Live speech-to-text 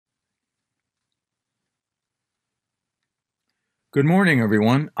Good morning,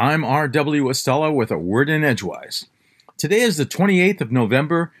 everyone. I'm R.W. Estella with a word in Edgewise. Today is the 28th of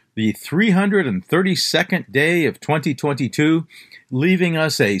November, the 332nd day of 2022, leaving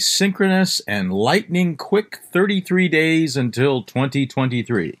us a synchronous and lightning-quick 33 days until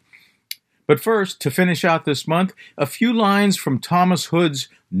 2023. But first, to finish out this month, a few lines from Thomas Hood's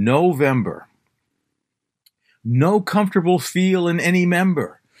November. No comfortable feel in any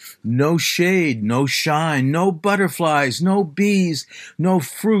member. No shade, no shine, no butterflies, no bees, no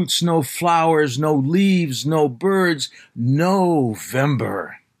fruits, no flowers, no leaves, no birds,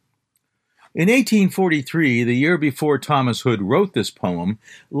 November. In 1843, the year before Thomas Hood wrote this poem,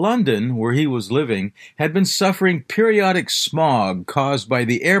 London, where he was living, had been suffering periodic smog caused by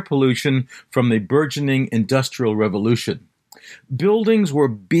the air pollution from the burgeoning Industrial Revolution. Buildings were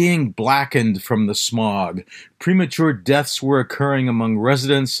being blackened from the smog, premature deaths were occurring among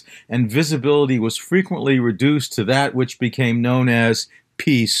residents, and visibility was frequently reduced to that which became known as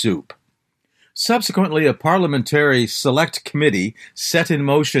pea soup. Subsequently, a parliamentary select committee set in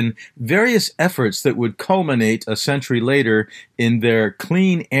motion various efforts that would culminate a century later in their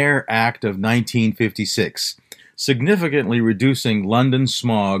Clean Air Act of 1956, significantly reducing London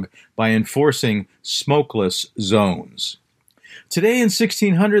smog by enforcing smokeless zones. Today in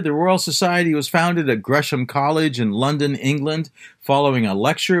 1600, the Royal Society was founded at Gresham College in London, England, following a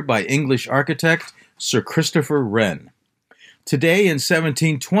lecture by English architect Sir Christopher Wren. Today in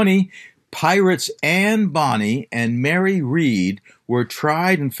 1720, pirates Anne Bonny and Mary Read were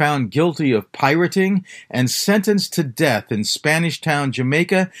tried and found guilty of pirating and sentenced to death in Spanish Town,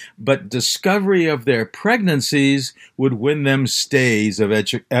 Jamaica, but discovery of their pregnancies would win them stays of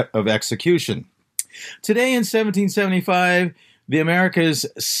execution. Today in 1775, the America's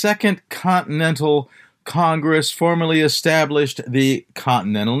Second Continental Congress formally established the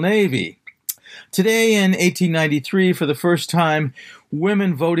Continental Navy. Today in 1893, for the first time,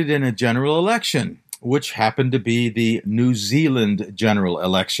 women voted in a general election, which happened to be the New Zealand general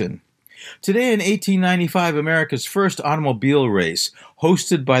election. Today in 1895, America's first automobile race,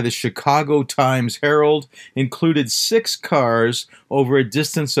 hosted by the Chicago Times-Herald, included 6 cars over a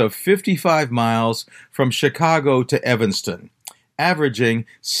distance of 55 miles from Chicago to Evanston, averaging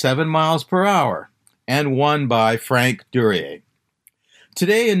 7 miles per hour, and won by Frank Duryea.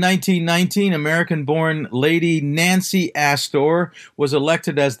 Today in 1919, American-born Lady Nancy Astor was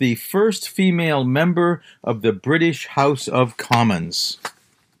elected as the first female member of the British House of Commons.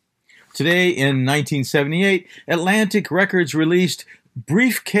 Today in 1978, Atlantic Records released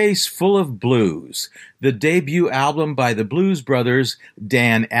Briefcase Full of Blues, the debut album by the Blues Brothers,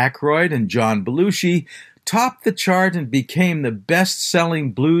 Dan Aykroyd and John Belushi, topped the chart and became the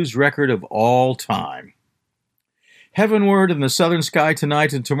best-selling blues record of all time. Heavenward in the southern sky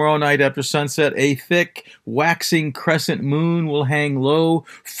tonight and tomorrow night after sunset, a thick, waxing crescent moon will hang low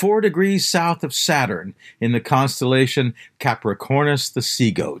 4 degrees south of Saturn in the constellation Capricornus the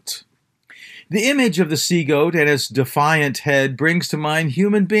Sea Goat. The image of the sea goat and its defiant head brings to mind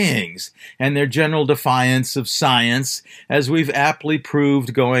human beings and their general defiance of science, as we've aptly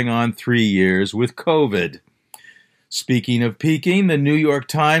proved going on 3 years with COVID. Speaking of peaking, the New York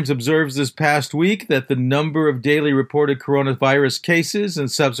Times observes this past week that the number of daily reported coronavirus cases and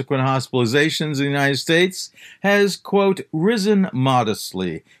subsequent hospitalizations in the United States has, quote, risen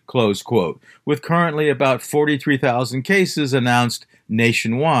modestly, close quote, with currently about 43,000 cases announced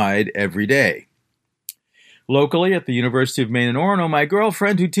nationwide every day. Locally at the University of Maine in Orono, my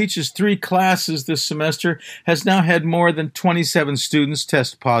girlfriend, who teaches 3 classes this semester, has now had more than 27 students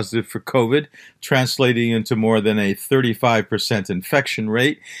test positive for COVID, translating into more than a 35% infection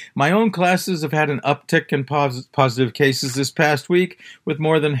rate. My own classes have had an uptick in positive cases this past week, with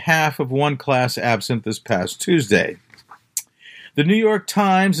more than half of one class absent this past Tuesday. The New York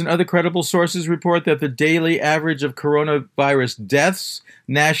Times and other credible sources report that the daily average of coronavirus deaths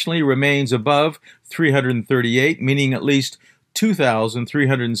nationally remains above 338, meaning at least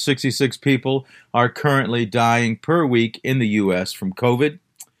 2,366 people are currently dying per week in the U.S. from COVID.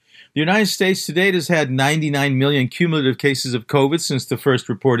 The United States to date has had 99 million cumulative cases of COVID since the first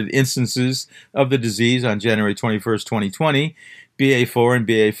reported instances of the disease on January 21st, 2020. BA4 and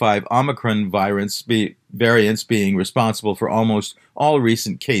BA5 Omicron variants being responsible for almost all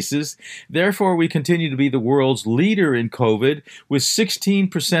recent cases. Therefore, we continue to be the world's leader in COVID, with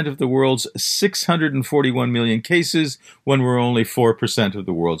 16% of the world's 641 million cases when we're only 4% of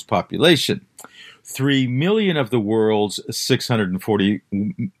the world's population. 3 million of the world's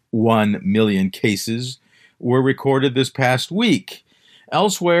 641 million cases were recorded this past week.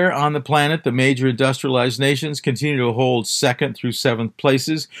 Elsewhere on the planet, the major industrialized nations continue to hold second through seventh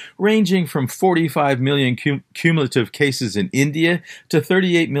places, ranging from 45 million cumulative cases in India to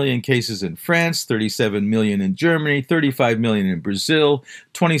 38 million cases in France, 37 million in Germany, 35 million in Brazil,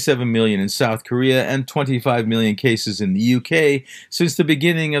 27 million in South Korea, and 25 million cases in the UK since the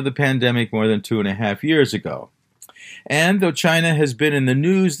beginning of the pandemic more than 2.5 years ago. And though China has been in the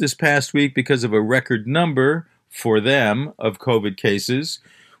news this past week because of a record number, for them, of COVID cases,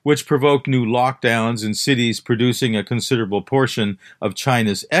 which provoked new lockdowns in cities producing a considerable portion of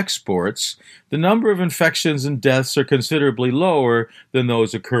China's exports, the number of infections and deaths are considerably lower than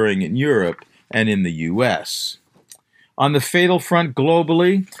those occurring in Europe and in the U.S. On the fatal front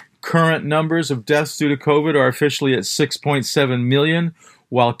globally, current numbers of deaths due to COVID are officially at 6.7 million,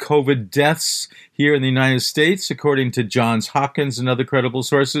 while COVID deaths here in the United States, according to Johns Hopkins and other credible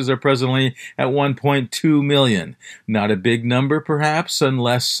sources, are presently at 1.2 million. Not a big number, perhaps,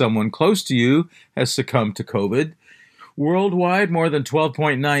 unless someone close to you has succumbed to COVID. Worldwide, more than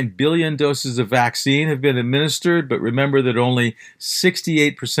 12.9 billion doses of vaccine have been administered, but remember that only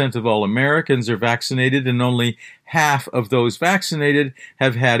 68% of all Americans are vaccinated, and only half of those vaccinated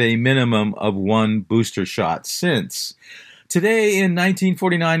have had a minimum of one booster shot since. Today, in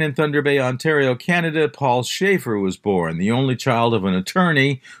 1949, in Thunder Bay, Ontario, Canada, Paul Schaefer was born, the only child of an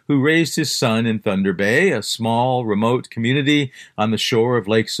attorney who raised his son in Thunder Bay, a small, remote community on the shore of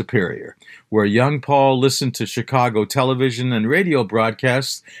Lake Superior, where young Paul listened to Chicago television and radio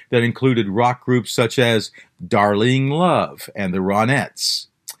broadcasts that included rock groups such as Darlene Love and the Ronettes.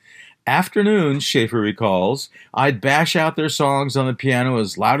 Afternoons, Schaefer recalls, I'd bash out their songs on the piano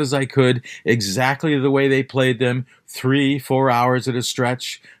as loud as I could, exactly the way they played them, 3-4 hours at a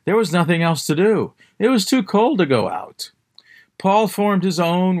stretch. There was nothing else to do. It was too cold to go out. Paul formed his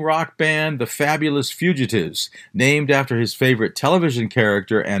own rock band, the Fabulous Fugitives, named after his favorite television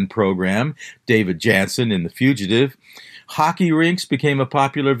character and program, David Jansen in The Fugitive. Hockey rinks became a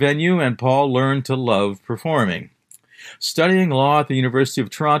popular venue, and Paul learned to love performing. Studying law at the University of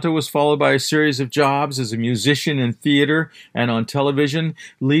Toronto was followed by a series of jobs as a musician in theater and on television,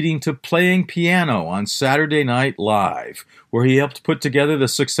 leading to playing piano on Saturday Night Live, where he helped put together the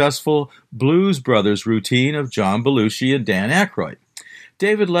successful Blues Brothers routine of John Belushi and Dan Aykroyd.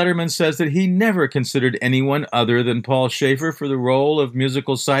 David Letterman says that he never considered anyone other than Paul Schaefer for the role of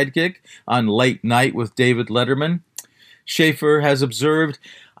musical sidekick on Late Night with David Letterman. Schaefer has observed,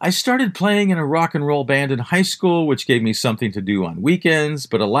 I started playing in a rock and roll band in high school, which gave me something to do on weekends,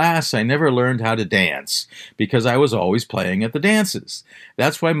 but alas, I never learned how to dance, because I was always playing at the dances.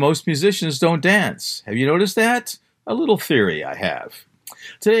 That's why most musicians don't dance. Have you noticed that? A little theory I have.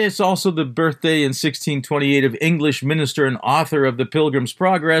 Today it's also the birthday in 1628 of English minister and author of The Pilgrim's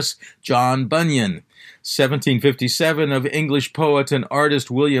Progress, John Bunyan. 1757 of English poet and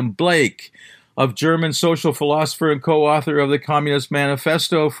artist William Blake. Of German social philosopher and co-author of the Communist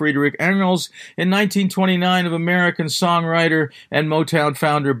Manifesto, Friedrich Engels, in 1929 of American songwriter and Motown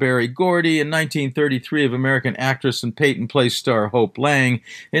founder Berry Gordy, in 1933 of American actress and Peyton Place star Hope Lang,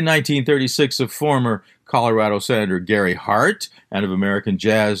 in 1936 of former Colorado Senator Gary Hart, and of American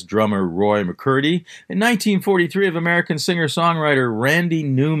jazz drummer Roy McCurdy, in 1943 of American singer-songwriter Randy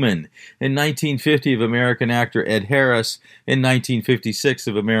Newman, in 1950 of American actor Ed Harris, in 1956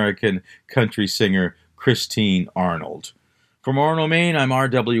 of American country singer Christine Arnold. From Orono, Maine, I'm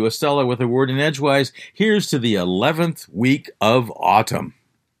R.W. Estella with a word in Edgewise. Here's to the 11th week of autumn.